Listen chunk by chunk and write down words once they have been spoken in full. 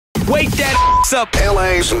Wake that up.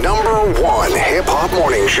 LA's #1 hip-hop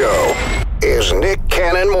morning show is Nick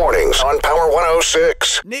Cannon Mornings on Power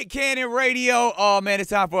 106. Nick Cannon Radio. Oh, man,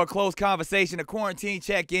 it's time for a close conversation, a quarantine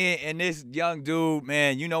check-in. And this young dude,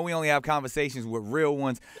 man, you know we only have conversations with real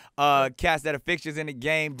ones. Cats that are fixtures in the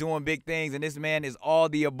game, doing big things. And this man is all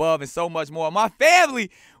the above and so much more. My family,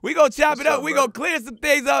 we gonna chop it up. We gonna clear some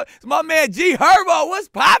things up. It's my man, GHerbo. What's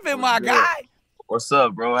popping, my guy? What's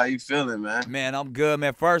up, bro? How you feeling, man? Man, I'm good,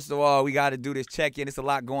 man. First of all, we got to do this check-in. There's a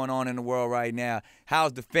lot going on in the world right now.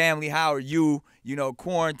 How's the family? How are you? You know,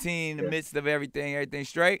 quarantine in the midst of everything. Everything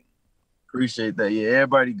straight? Appreciate that. Yeah,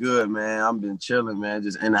 everybody good, man. I've been chilling, man.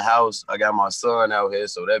 Just in the house. I got my son out here,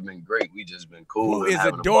 so that's been great. We just been cool. Who is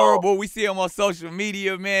adorable. We see him on social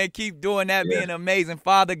media, man. Keep doing that. Being an amazing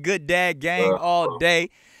father, good dad, gang all day.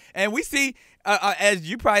 And we see, as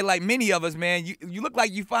you probably like many of us, man, you look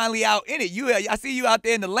like you finally out in it. I see you out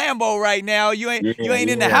there in the Lambo right now. You ain't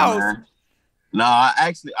in the house. Man. Nah, I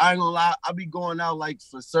ain't gonna lie. I be going out like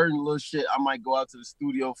for certain little shit. I might go out to the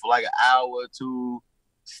studio for like an hour or two,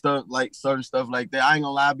 stuff like certain stuff like that. I ain't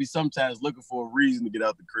gonna lie. I be sometimes looking for a reason to get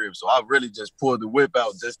out the crib. So I really just pulled the whip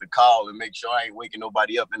out just to call and make sure I ain't waking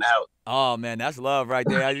nobody up in the house. Oh man, that's love right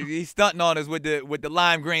there. He's stunting on us with the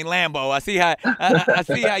lime green Lambo. I see how I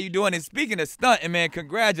see how you doing. And speaking of stunting, man,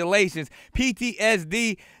 congratulations.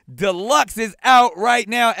 PTSD Deluxe is out right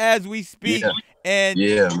now as we speak. Yeah. And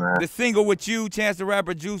man, the single with you, Chance the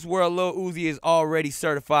Rapper, Juice WRLD, Lil Uzi is already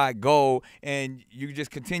certified gold, and you're just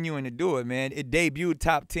continuing to do it, man. It debuted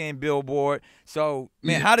top 10 Billboard. So,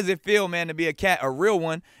 man, how does it feel, man, to be a real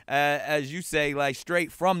one, as you say, like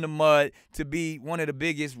straight from the mud, to be one of the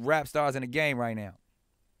biggest rap stars in the game right now?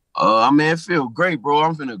 I mean, it feel great, bro.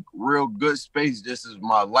 I'm in a real good space. This is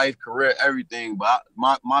my life, career, everything. But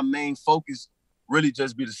my main focus really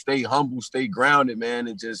just be to stay humble, stay grounded, man,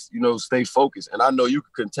 and just, stay focused. And I know you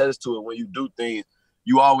can contest to it. When you do things,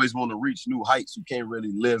 you always want to reach new heights. You can't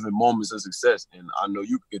really live in moments of success. And I know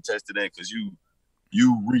you can contest to that because you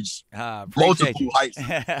reach multiple heights of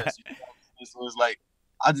success. So it's like,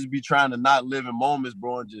 I just be trying to not live in moments,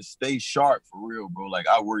 bro, and just stay sharp for real, bro. Like,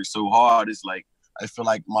 I work so hard. It's like, I feel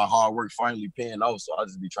like my hard work finally paying off, so I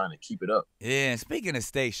just be trying to keep it up. Yeah, and speaking of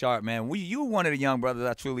stay sharp, man, you one of the young brothers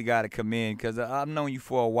I truly got to commend because I've known you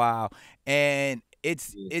for a while, and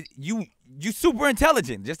you super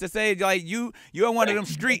intelligent. Just to say, like, you're one of them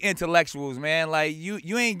street intellectuals, man. Like,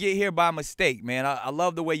 you ain't get here by mistake, man. I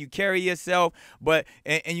love the way you carry yourself,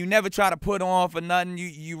 and you never try to put on for nothing.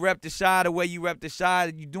 You rep the shot the way you rep the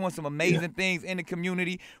shot. You're doing some amazing things in the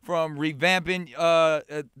community, from revamping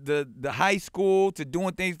the high school to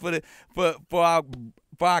doing things for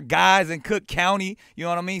our guys in Cook County, you know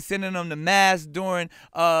what I mean? Sending them to mass during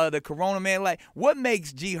the corona, man. Like, what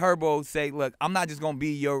makes GHerbo say, look, I'm not just going to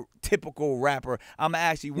be your typical rapper. I'm going to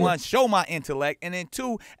actually, one, show my intellect, and then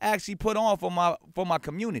two, actually put on for my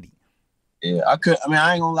community. Yeah, I ain't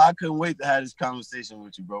going to lie. I couldn't wait to have this conversation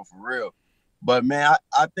with you, bro, for real. But, man,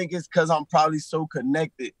 I think it's because I'm probably so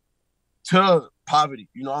connected to poverty.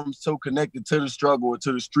 I'm so connected to the struggle,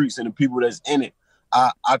 to the streets and the people that's in it.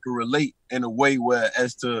 I can relate in a way where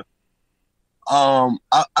as to I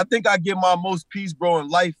think I get my most peace, bro, in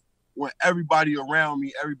life when everybody around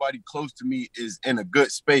me, everybody close to me is in a good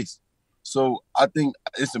space. So I think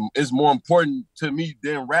it's more important to me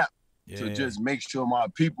than rap to just make sure my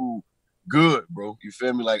people good, bro. You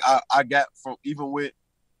feel me? Like I got from, even with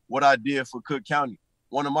what I did for Cook County,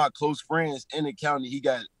 one of my close friends in the county, he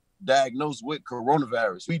got diagnosed with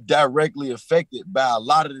coronavirus. We directly affected by a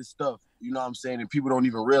lot of this stuff. You know what I'm saying? And people don't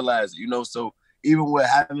even realize it, So even with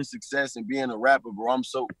having success and being a rapper, bro, I'm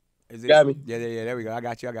so... Got me? Yeah, there we go. I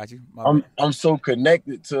got you. I'm so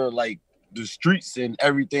connected to, like, the streets and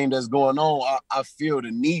everything that's going on. I feel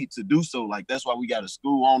the need to do so. Like, that's why we got a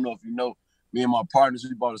school. I don't know if you know, me and my partners,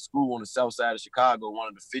 we bought a school on the south side of Chicago, one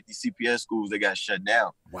of the 50 CPS schools that got shut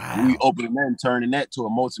down. Wow. And we opening that and turning that to a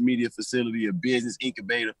multimedia facility, a business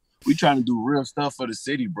incubator. We trying to do real stuff for the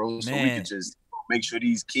city, bro, so we can just make sure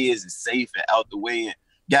these kids is safe and out the way and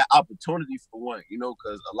got opportunity for one,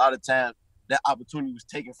 because a lot of times that opportunity was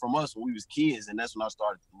taken from us when we was kids, and that's when I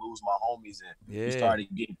started to lose my homies and we started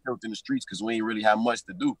getting killed in the streets because we ain't really have much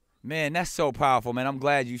to do. Man, that's so powerful, man. I'm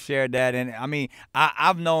glad you shared that. And I mean,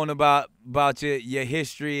 I've known about your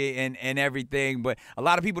history and everything, but a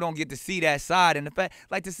lot of people don't get to see that side. And the fact,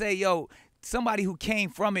 like to say, yo, somebody who came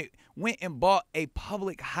from it went and bought a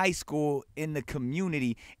public high school in the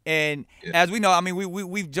community. And as we know, I mean,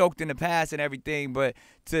 we've joked in the past and everything, but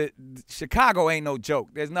Chicago ain't no joke.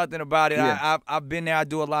 There's nothing about it. I've been there. I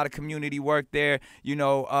do a lot of community work there, you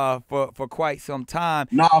know, for quite some time.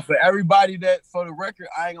 Nah, for everybody that, for the record,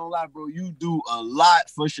 I ain't gonna lie, bro. You do a lot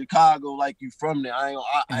for Chicago, like you from there.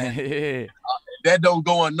 That don't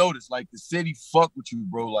go unnoticed. Like the city fuck with you,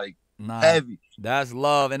 bro. Like heavy. That's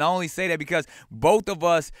love, and I only say that because both of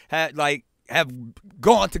us have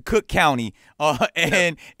gone to Cook County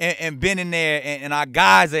and been in there, and our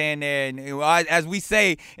guys are in there, and as we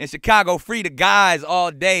say in Chicago, free the guys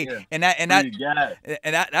all day, and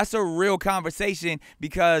that's a real conversation,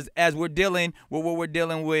 because as we're dealing with what we're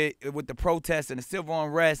dealing with the protests and the civil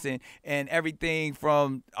unrest and everything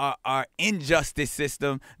from our injustice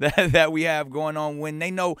system that we have going on, when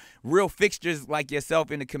they know real fixtures like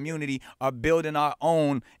yourself in the community are building our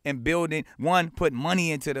own and put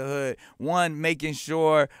money into the hood, making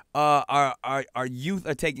sure our youth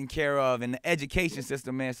are taken care of, and the education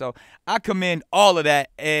system, man. So I commend all of that,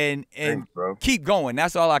 and thanks, keep going.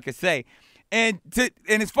 That's all I can say. And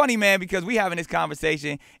it's funny, man, because we having this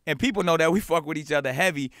conversation and people know that we fuck with each other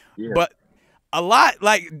heavy, but a lot,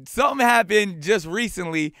 like, something happened just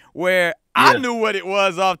recently where I knew what it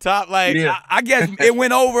was off top. Like, I guess it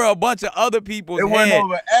went over a bunch of other people's head. It went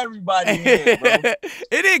over everybody's head, bro.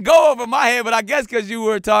 It didn't go over my head, but I guess because you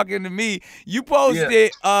were talking to me, you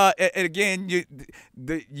posted, and again,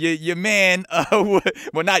 your man, well,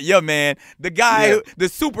 not your man, the guy, the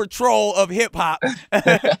super troll of hip-hop,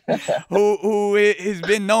 who has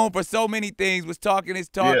been known for so many things, was talking his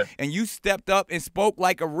talk, and you stepped up and spoke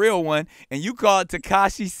like a real one, and you called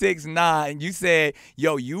Tekashi 6ix9ine, and you said,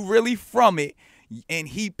 yo, you really from it, and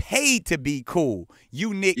he paid to be cool.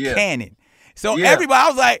 You Nick Cannon. So everybody, I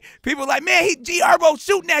was like, people were like, man, GHerbo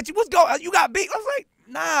shooting at you. What's going on? You got beat? I was like,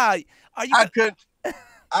 nah.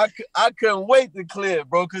 I couldn't wait to clear it,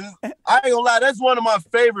 bro, because I ain't gonna lie, that's one of my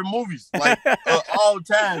favorite movies, like, all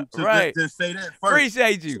time, to say that first.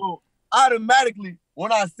 Appreciate you. So automatically,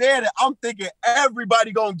 when I said it, I'm thinking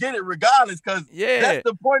everybody gonna get it regardless, because that's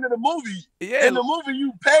the point of the movie. In the movie,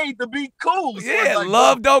 you paid to be cool. So like,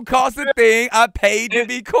 love don't cost a thing. I paid to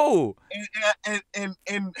be cool. And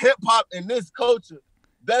hip-hop in this culture,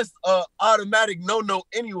 that's automatic no-no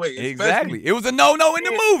anyway. Exactly. It was a no-no in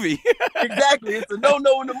the movie. Exactly. It's a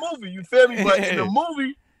no-no in the movie. You feel me? But in the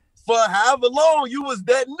movie, for however long, you was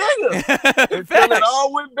that nigga until it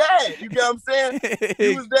all went bad. You get what I'm saying?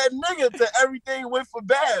 You was that nigga till everything went for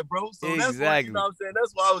bad, bro. So that's why, you know what I'm saying?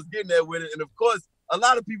 That's why I was getting at with it. And of course, a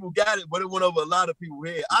lot of people got it, but it went over a lot of people's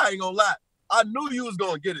head. I ain't gonna lie. I knew you was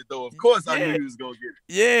gonna get it, though. Of course, I knew you was gonna get it.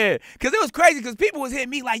 Yeah, because it was crazy, because people was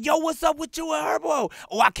hitting me like, yo, what's up with you and Herbo?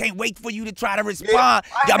 Oh, I can't wait for you to try to respond.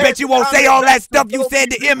 I bet you won't say all that stuff you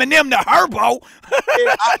said to Eminem to Herbo.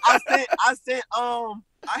 I sent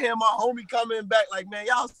I hear my homie coming back like, man,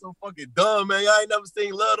 y'all so fucking dumb, man. Y'all ain't never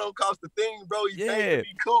seen Love Don't Cost a Thing, bro. You think to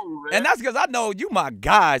be cool, man. And that's because I know you my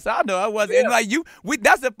guy, so I know I wasn't. And like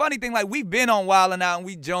that's the funny thing. Like, we've been on Wild 'N Out and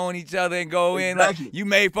we join each other and go in. Like, you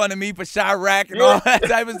made fun of me for Chirac and all that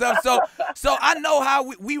type of stuff. So I know how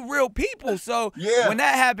we real people. So when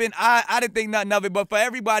that happened, I didn't think nothing of it. But for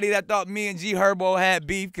everybody that thought me and GHerbo had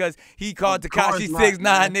beef because he called Tekashi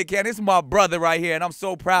 6ix9ine Nick Cannon, this is my brother right here, and I'm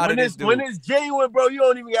so proud of this dude. When it's genuine, bro, you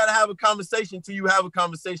don't even gotta have a conversation till you have a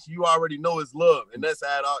conversation. You already know it's love, and that's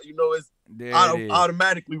how it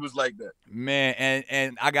automatically was like that. Man,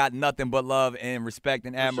 and I got nothing but love and respect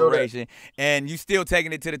and admiration. And you still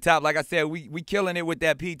taking it to the top. Like I said, we killing it with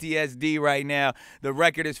that PTSD right now. The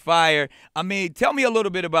record is fire. I mean, tell me a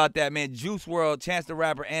little bit about that, man. Juice WRLD, Chance the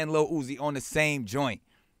Rapper, and Lil Uzi on the same joint.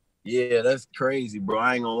 Yeah, that's crazy, bro.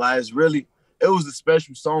 I ain't gonna lie. It was a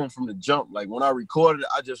special song from the jump. Like, when I recorded it,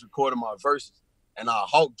 I just recorded my verses. And I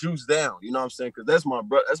hawk Juice down, you know what I'm saying? Because that's my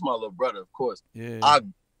brother, that's my little brother, of course. Yeah.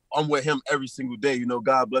 I'm with him every single day, you know,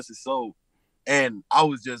 God bless his soul. And I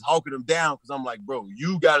was just hawking him down because I'm like, bro,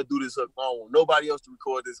 you got to do this hook. I don't want nobody else to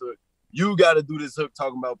record this hook. You got to do this hook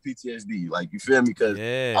talking about PTSD. Like, you feel me? Because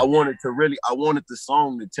I wanted the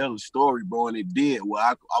song to tell a story, bro, and it did. Where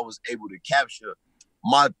I was able to capture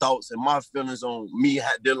my thoughts and my feelings on me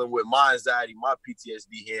dealing with my anxiety, my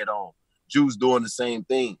PTSD head on. Juice doing the same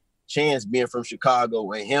thing. Chance being from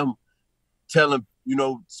Chicago and him telling, you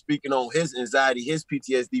know, speaking on his anxiety, his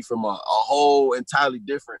PTSD from a whole entirely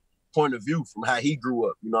different point of view from how he grew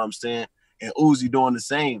up, you know what I'm saying? And Uzi doing the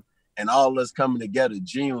same, and all of us coming together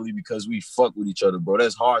genuinely because we fuck with each other, bro.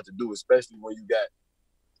 That's hard to do, especially when you got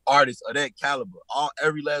artists of that caliber.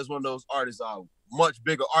 Every last one of those artists are much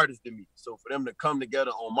bigger artists than me. So for them to come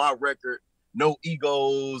together on my record no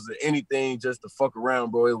egos or anything, just to fuck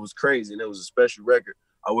around, bro. It was crazy, and it was a special record.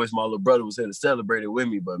 I wish my little brother was here to celebrate it with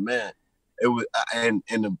me, but man, it was. And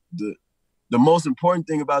the most important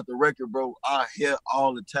thing about the record, bro, I hear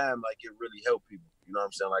all the time, like it really helped people. You know what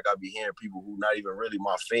I'm saying? Like I be hearing people who not even really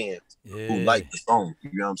my fans who like the song.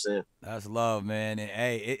 You know what I'm saying? That's love, man. And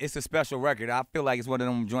hey, it's a special record. I feel like it's one of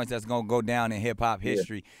them joints that's gonna go down in hip hop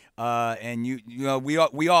history. And you know, we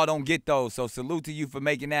all don't get those. So salute to you for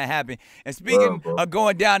making that happen. And speaking of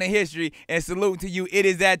going down in history, and salute to you, it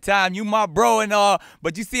is that time. You my bro and all,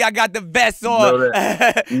 but you see I got the vest on.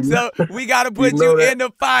 So we gotta put you in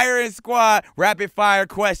the firing squad. Rapid fire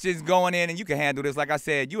questions going in, and you can handle this. Like I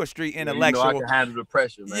said, you a street intellectual. You know I can handle the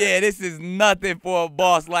pressure, man. Yeah, this is nothing for a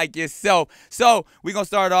boss like yourself. So we're going to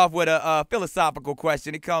start off with a philosophical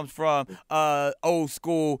question. It comes from old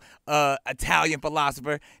school Italian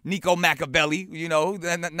philosopher Nico Machiavelli, you know,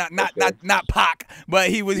 not Pac, but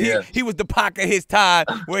he was the Pac of his time,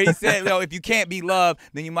 where he said, you know, if you can't be loved,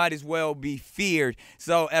 then you might as well be feared.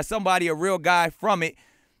 So as somebody, a real guy from it,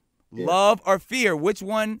 love or fear, which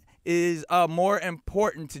one is more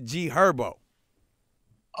important to GHerbo?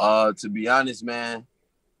 To be honest, man,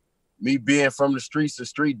 me being from the streets, a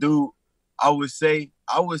street dude, I would say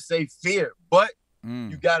fear, but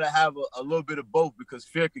you gotta have a little bit of both, because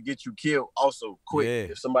fear could get you killed also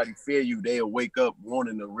quick. If somebody fear you, they'll wake up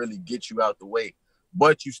wanting to really get you out the way.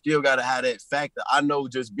 But you still gotta have that factor. I know,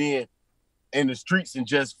 just being in the streets and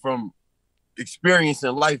just from experience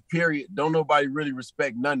in life, period, don't nobody really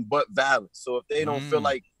respect nothing but violence. So if they don't feel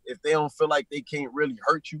like they can't really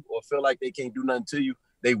hurt you or feel like they can't do nothing to you,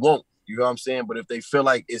 they won't. You know what I'm saying? But if they feel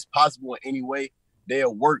like it's possible in any way,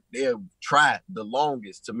 they'll try the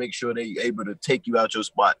longest to make sure they're able to take you out your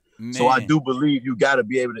spot. Man. So I do believe you got to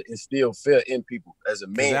be able to instill fear in people as a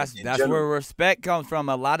man. That's where respect comes from.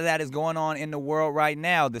 A lot of that is going on in the world right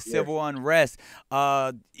now. The civil unrest,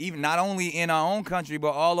 even not only in our own country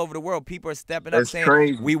but all over the world. People are stepping up, saying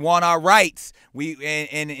crazy. We want our rights. We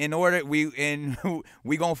gonna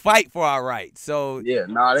fight for our rights. So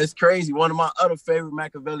that's crazy. One of my other favorite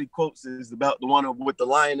Machiavelli quotes is about the one with the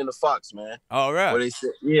lion and the fox, man. All right. Where they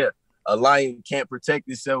said, a lion can't protect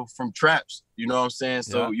itself from traps. You know what I'm saying?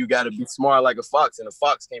 So you got to be smart like a fox, and a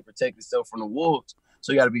fox can't protect itself from the wolves.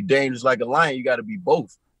 So you got to be dangerous like a lion. You got to be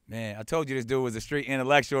both. Man, I told you this dude was a street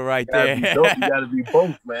intellectual right there. You got to be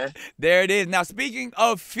both, man. There it is. Now, speaking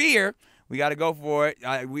of fear, we got to go for it.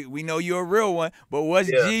 We know you're a real one, but what's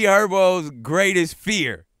GHerbo's greatest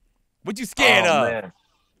fear? What you scared of? Man.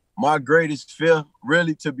 My greatest fear,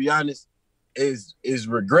 really, to be honest, is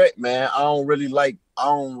regret, man. I don't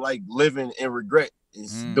like living in regret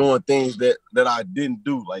and doing things that I didn't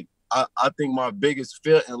do. Like I think my biggest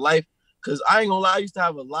fear in life, because I ain't gonna lie, I used to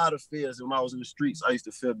have a lot of fears when I was in the streets. I used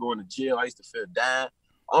to fear going to jail. I used to fear dying.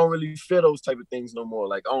 I don't really fear those type of things no more.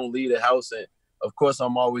 Like I don't leave the house, and of course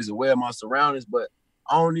I'm always aware of my surroundings, but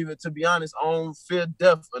I don't even, to be honest, I don't fear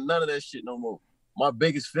death or none of that shit no more. My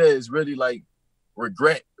biggest fear is really like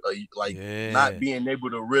regret, not being able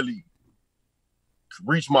to really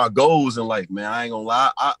reach my goals in life, man. I ain't gonna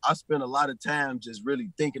lie. I spend a lot of time just really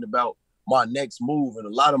thinking about my next move, and a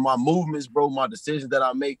lot of my movements, bro, my decisions that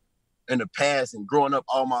I make in the past and growing up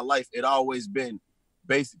all my life, it always been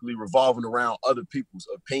basically revolving around other people's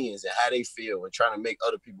opinions and how they feel and trying to make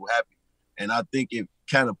other people happy. And I think it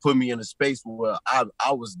kind of put me in a space where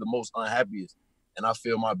I was the most unhappiest. And I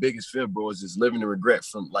feel my biggest fear, bro, is just living in regret.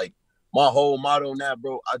 From like my whole motto now,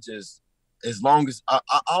 bro, as long as I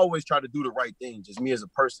always try to do the right thing, just me as a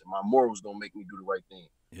person, my morals gonna make me do the right thing.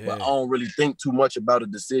 But I don't really think too much about a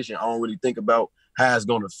decision. I don't really think about how it's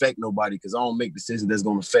gonna affect nobody, because I don't make decisions that's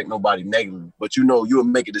gonna affect nobody negatively. But you'll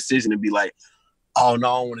make a decision and be like, oh no,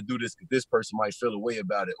 I don't want to do this because this person might feel a way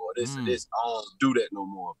about it, or this or this. I don't do that no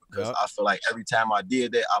more, because I feel like every time I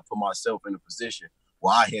did that, I put myself in a position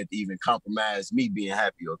where I had to even compromise me being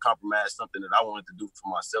happy or compromise something that I wanted to do for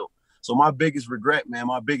myself. So my biggest regret, man,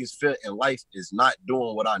 my biggest fear in life is not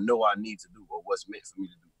doing what I know I need to do or what's meant for me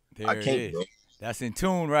to do. I can't, bro. That's in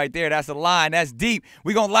tune right there. That's a line. That's deep.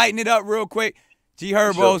 We're going to lighten it up real quick.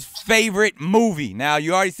 GHerbo's favorite movie. Now,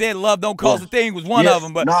 you already said Love Don't Cost a Thing was one of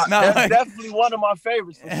them. But that's definitely one of my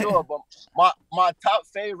favorites for sure. But my top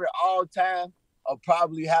favorite all time will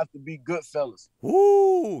probably have to be Goodfellas.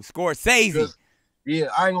 Ooh, Scorsese. Yeah,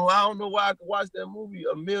 I ain't gonna lie, I don't know why I could watch that movie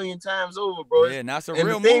a million times over, bro. Yeah, and that's a and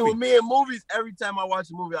real the thing movie. with me and movies, every time I watch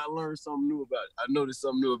a movie, I learn something new about it. I notice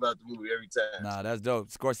something new about the movie every time. Nah, that's dope.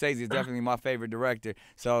 Scorsese is definitely my favorite director.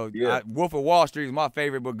 So Yeah. Wolf of Wall Street is my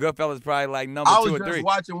favorite, but Goodfellas is probably like number I 2 was or just 3.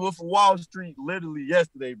 watching Wolf of Wall Street literally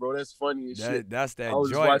yesterday, bro. That's funny as shit. That's that I was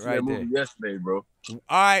just joint watching right that there. movie yesterday, bro. All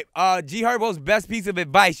right, GHerbo's best piece of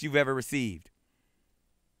advice you've ever received.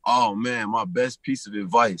 Oh man, my best piece of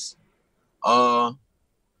advice.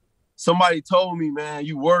 Somebody told me, man,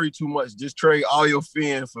 you worry too much. Just trade all your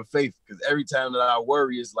fear for faith. Because every time that I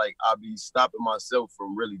worry, it's like I be stopping myself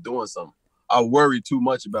from really doing something. I worry too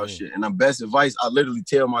much about shit. And the best advice, I literally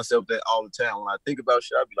tell myself that all the time. When I think about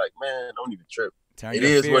shit, I be like, man, don't even trip. Turn It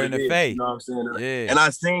your is fear what it into is. faith. You know what I'm saying? Yeah. And I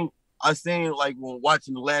seen like when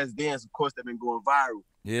watching The Last Dance, of course, they've been going viral.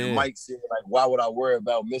 Yeah. And Mike said, like, why would I worry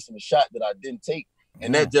about missing a shot that I didn't take?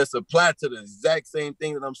 And that just applied to the exact same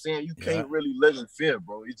thing that I'm saying. You can't really live in fear,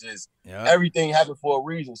 bro. It's just everything happens for a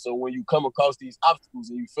reason. So when you come across these obstacles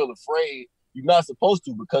and you feel afraid, you're not supposed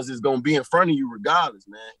to, because it's gonna be in front of you regardless,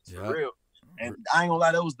 man. It's for real. And I ain't gonna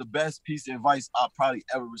lie, that was the best piece of advice I probably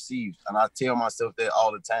ever received. And I tell myself that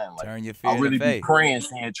all the time. Like, turn your fear I really into be faith. praying,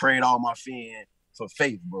 saying trade all my fear for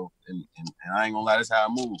faith, bro. And I ain't gonna lie, that's how I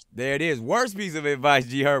move. There it is. Worst piece of advice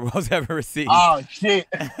GHerbo's ever received. Oh shit.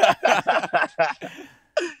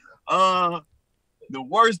 The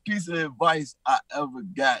worst piece of advice I ever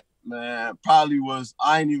got, man, probably was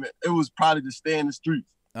it was probably to stay in the streets.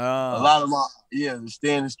 A lot of to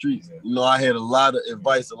stay in the streets. You know, I had a lot of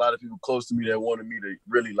advice, a lot of people close to me that wanted me to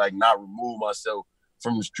really like not remove myself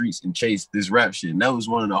from the streets and chase this rap shit. And that was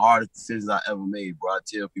one of the hardest decisions I ever made, bro. I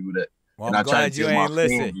tell people that. Well, and I'm I try glad to you tell my ain't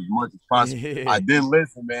listen. fans as much as possible. I didn't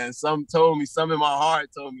listen, man. Some told me, some in my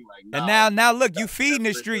heart told me like, nah. And now look, you feeding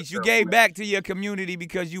the streets. You gave back to your community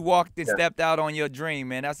because you walked and stepped out on your dream,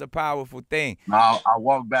 man. That's a powerful thing. I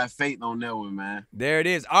walked by faith on that one, man. There it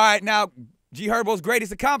is. All right, now GHerbo's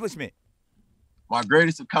greatest accomplishment. My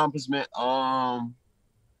greatest accomplishment,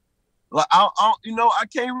 like I you know, I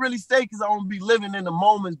can't really say because I don't be living in the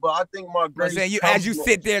moments, but I think my greatest. I'm saying as you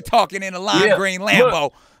sit there talking in a lime green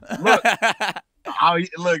Lambo. Look,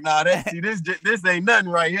 nah, this ain't nothing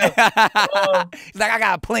right here. It's like I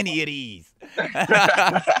got plenty of these.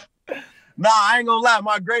 Nah, I ain't gonna lie.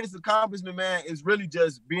 My greatest accomplishment, man, is really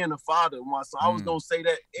just being a father of my son. I was gonna say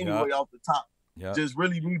that anyway off the top. Just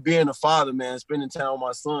really me being a father, man, spending time with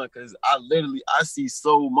my son, because I see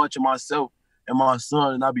so much of myself in my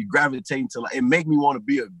son, and I be gravitating to it make me want to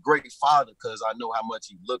be a great father because I know how much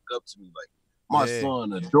he looked up to me. Like my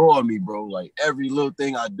son adore me, bro. Like every little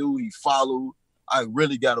thing I do, he follow. I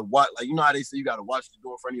really gotta watch. Like, you know how they say you gotta watch what you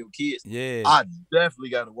do in front of your kids? Yeah. I definitely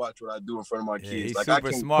gotta watch what I do in front of my kids. He's like super I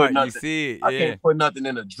can't smart. put nothing, You see it. I can't put nothing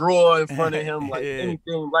in a drawer in front of him, like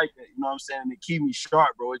anything like that. You know what I'm saying? It keep me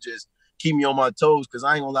sharp, bro. It just keep me on my toes, because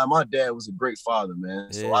I ain't gonna lie, my dad was a great father,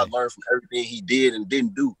 man. So I learned from everything he did and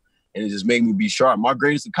didn't do. And it just made me be sharp. My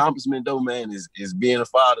greatest accomplishment, though, man, is being a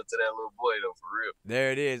father to that little boy, though, for real.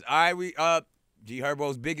 There it is. All right, we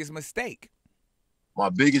GHerbo's biggest mistake. My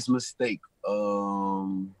biggest mistake, let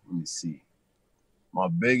me see. My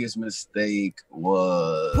biggest mistake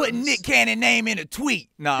was putting Nick Cannon name in a tweet.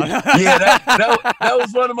 No. Yeah, that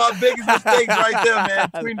was one of my biggest mistakes right there, man.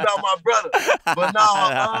 Tweeting about my brother. But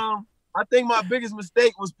no, I think my biggest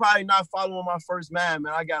mistake was probably not following my first man.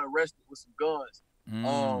 I got arrested with some guns.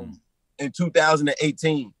 In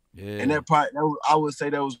 2018. Yeah. And I would say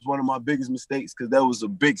that was one of my biggest mistakes, because that was a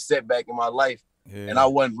big setback in my life. Yeah. And I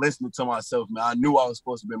wasn't listening to myself, man. I knew I was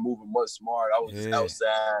supposed to be moving much smarter. I was just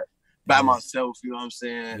outside by myself, you know what I'm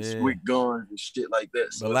saying? With guns and shit like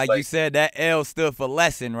that. So but like you said, that L stood for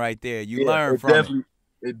lesson right there. You learn from it.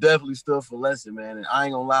 It definitely stood for lesson, man. And I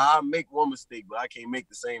ain't gonna lie, I make one mistake, but I can't make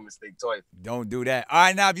the same mistake twice. Don't do that. All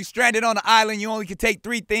right, now if you're stranded on the island, you only can take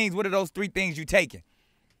 3 things. What are those 3 things you taking?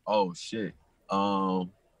 Oh shit.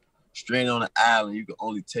 Stranded on the island, you can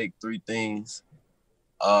only take 3 things.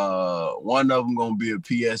 One of them gonna be a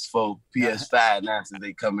PS4, PS5 now since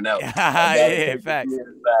they coming out. Yeah, facts.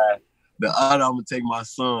 The other, I'm gonna take my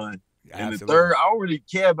son. And the third, I don't really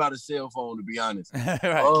care about a cell phone, to be honest. Right.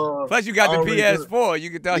 Plus, you got the PS4.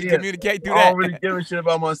 You can communicate through that. I don't really give a shit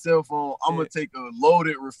about my cell phone. I'm going to take a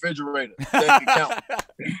loaded refrigerator. That can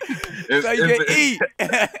count. So you can eat.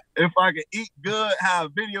 If I can eat good, have a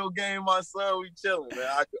video game, my son, we chilling, man.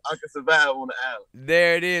 I can survive on the island.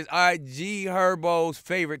 There it is. All right, GHerbo's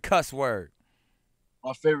favorite cuss word.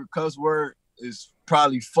 My favorite cuss word is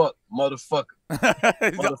probably fuck, motherfucker.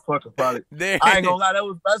 Motherfucker, probably. I ain't gonna lie,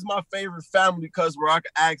 that's my favorite family cuss word.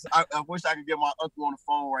 I wish I could get my uncle on the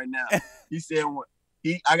phone right now. He said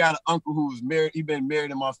I got an uncle who was married. He been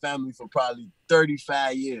married in my family for probably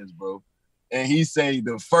 35 years, bro. And he say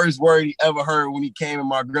the first word he ever heard when he came in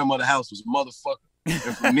my grandmother's house was motherfucker. And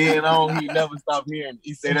from then on, he never stopped hearing it.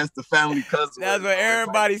 He say that's the family cuss word. That's what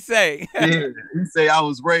everybody say. Yeah, he say I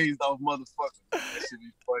was raised off motherfucker. That should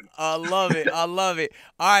be funny. I love it. I love it.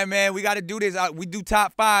 All right, man, we got to do this. We do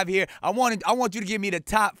top 5 here. I want you to give me the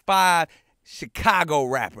top 5 Chicago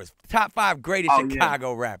rappers. Top 5 greatest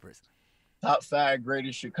Chicago rappers. Top 5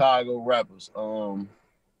 greatest Chicago rappers.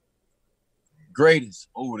 Greatest.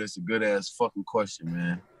 Oh, that's a good ass fucking question,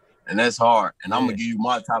 man. And that's hard. And I'm gonna give you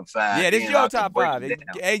my top 5. Yeah, this is your top 5.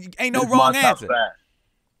 Ain't no wrong answer.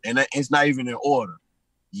 And it's not even in order.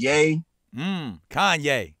 Ye.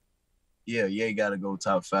 Kanye. Yeah, Ye gotta go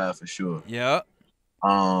top 5 for sure. Yeah.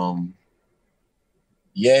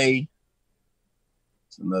 Ye.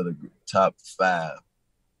 It's another top 5.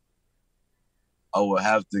 I would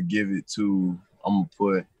have to give it to.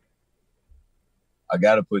 I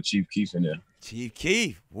gotta put Chief Keef in there. Chief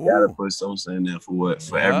Keef. Gotta put something in there for what?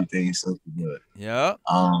 For everything, something good. Yeah.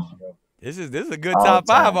 This is a good top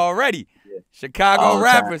 5 already. Yeah. Chicago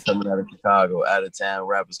rappers coming out of Chicago. Out of town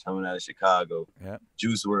rappers coming out of Chicago. Yeah.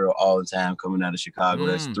 Juice WRLD all the time coming out of Chicago.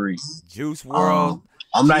 That's 3. Juice WRLD.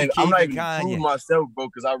 I'm not even proving myself, bro,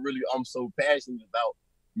 because I'm so passionate about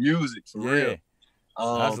music for real.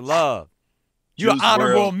 That's love. You're an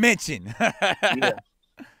honorable mention. Yeah.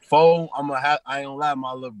 4, I ain't gonna lie,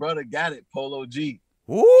 my little brother got it. Polo G.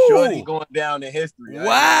 Ooh. Shorty going down in history.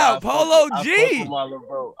 Wow, Polo G. I fuck with my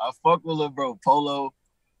little bro. Polo.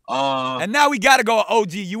 And now we gotta go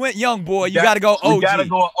OG. You went young boy. You gotta go OG. We gotta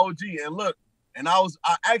go OG. And look, and I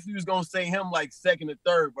actually was gonna say him like 2nd or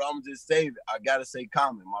 3rd, but I'm gonna just save it. I gotta say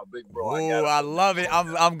Common, my big bro. Oh, I love it.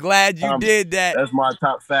 I'm glad you did that. That's my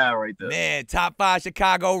top 5 right there. Man, top 5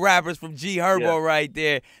 Chicago rappers from GHerbo right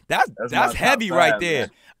there. That's heavy 5, right there.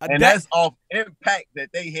 And that's off impact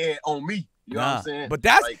that they had on me. You know what I'm saying? But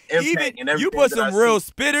that's like even you put some real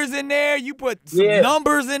spitters in there. You put some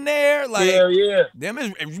numbers in there. Like you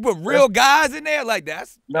put real guys in there. Like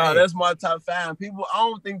that's that's my top 5. I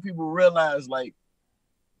don't think people realize like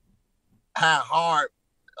how hard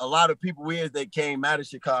a lot of people is that came out of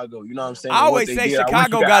Chicago. You know what I'm saying? I always say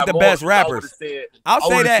Chicago got the best rappers. I'll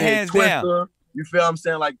say that hands down. You feel what I'm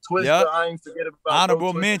saying? Like Twister, I ain't forget about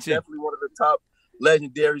honorable mention. Definitely one of the top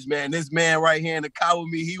legendaries, man. This man right here in the car with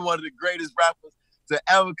me, he one of the greatest rappers to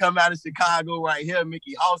ever come out of Chicago right here,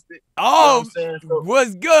 Mickey Halsted. Oh, you know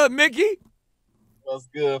what's good, Mickey? What's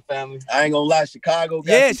good, family? I ain't gonna lie, Chicago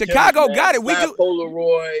got Chicago got it. We do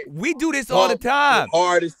Polaroid. We do this all the time. The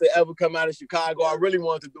hardest to ever come out of Chicago. I really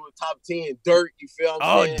wanted to do a top 10. Dirt, you feel what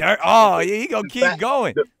I'm saying? Dirt. Oh, yeah, he gonna keep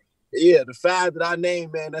going. The 5 that I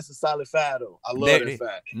named, man, that's a solid 5 though. I love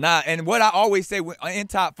that 5. And what I always say in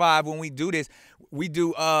top 5 when we do this, we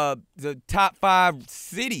do the top 5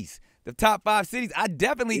 cities. The top 5 cities. I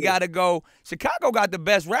definitely gotta go. Chicago got the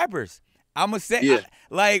best rappers. I'ma say,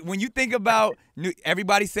 like when you think about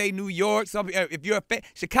everybody say New York. If you're a fan,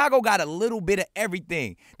 Chicago got a little bit of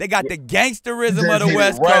everything. They got the gangsterism of the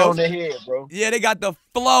West Coast. On the head, bro. Yeah, they got the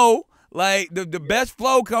flow. Like the best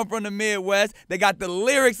flow come from the Midwest. They got the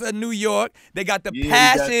lyrics of New York. They got the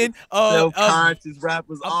passion of self-conscious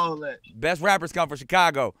rappers, all that. Best rappers come from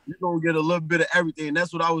Chicago. You're gonna get a little bit of everything. And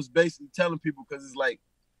that's what I was basically telling people, because it's like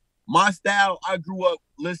my style, I grew up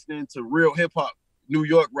listening to real hip-hop New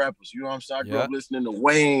York rappers. You know what I'm saying? I grew up listening to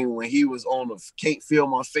Wayne when he was on the Can't Feel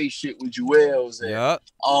My Face shit with Jewels and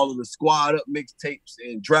all of the Squad Up mixtapes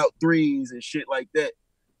and Drought 3s and shit like that.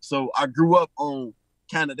 So I grew up on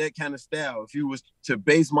that kind of style. If you was to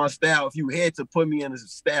base my style, if you had to put me in a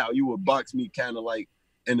style, you would box me kind of like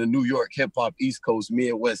in the New York hip hop East Coast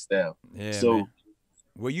Midwest style. Yeah. So man.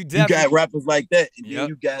 Well, you got rappers like that, and then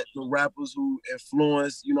you got the rappers who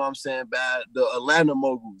influenced, you know what I'm saying, by the Atlanta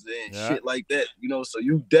moguls and shit like that. You know, so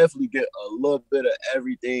you definitely get a little bit of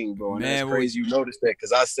everything, bro. And that's crazy you notice that,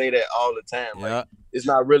 because I say that all the time. Like it's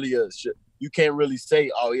not really you can't really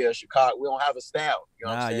say, oh yeah, Chicago, we don't have a style. You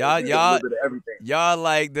know what I'm saying? Y'all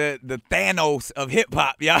like the Thanos of hip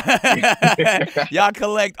hop. Y'all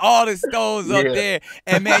collect all the stones up there.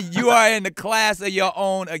 And man, you are in the class of your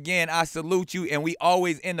own. Again, I salute you. And we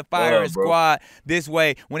always in the firing squad this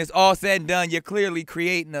way. When it's all said and done, you're clearly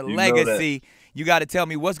creating a legacy. You got to tell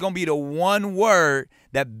me what's going to be the one word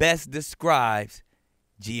that best describes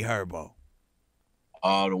GHerbo.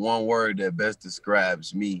 The one word that best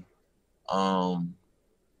describes me. I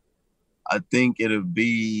think it'll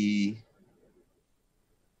be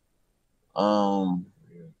I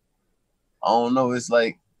don't know, it's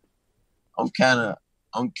like I'm kind of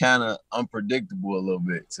I'm kind of unpredictable a little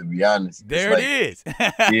bit, to be honest. There it is.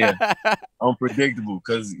 Yeah, unpredictable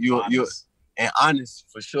because you and honest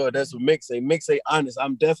for sure. That's what Mick say. Mick say honest.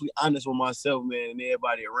 I'm definitely honest with myself, man, and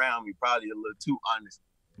everybody around me. Probably a little too honest.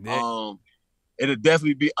 Yeah. It'll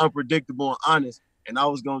definitely be unpredictable and honest. And I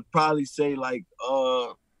was gonna probably say like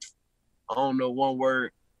I don't know one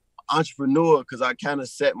word, entrepreneur, because I kind of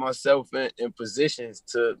set myself in positions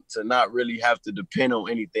to not really have to depend on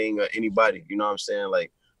anything or anybody. You know what I'm saying?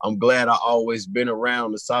 Like I'm glad I always been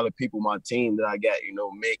around the solid people, my team that I got. You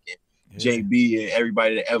know, Mick and JB and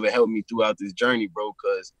everybody that ever helped me throughout this journey, bro.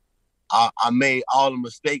 Because I made all the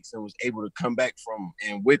mistakes and was able to come back from them.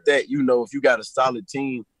 And with that, you know, if you got a solid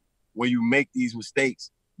team, when you make these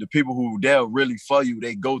mistakes, the people who they're really for you,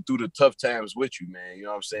 they go through the tough times with you, man. You know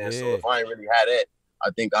what I'm saying? Yeah. So if I ain't really had that, I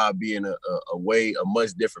think I'll be in a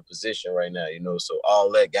much different position right now, you know? So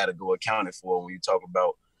all that got to go accounted for when you talk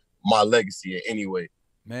about my legacy anyway.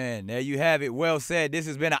 Man, there you have it. Well said. This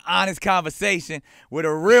has been an honest conversation with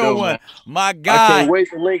a real one. Man. My God. I can't wait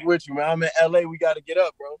to link with you, man. I'm in L.A. We got to get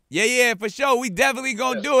up, bro. Yeah, for sure. We definitely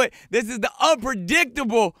going to do it. This is the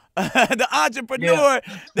unpredictable, the entrepreneur,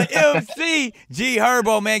 the MC,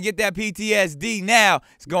 GHerbo, man. Get that PTSD now.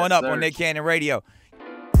 It's going up on Nick Cannon Radio.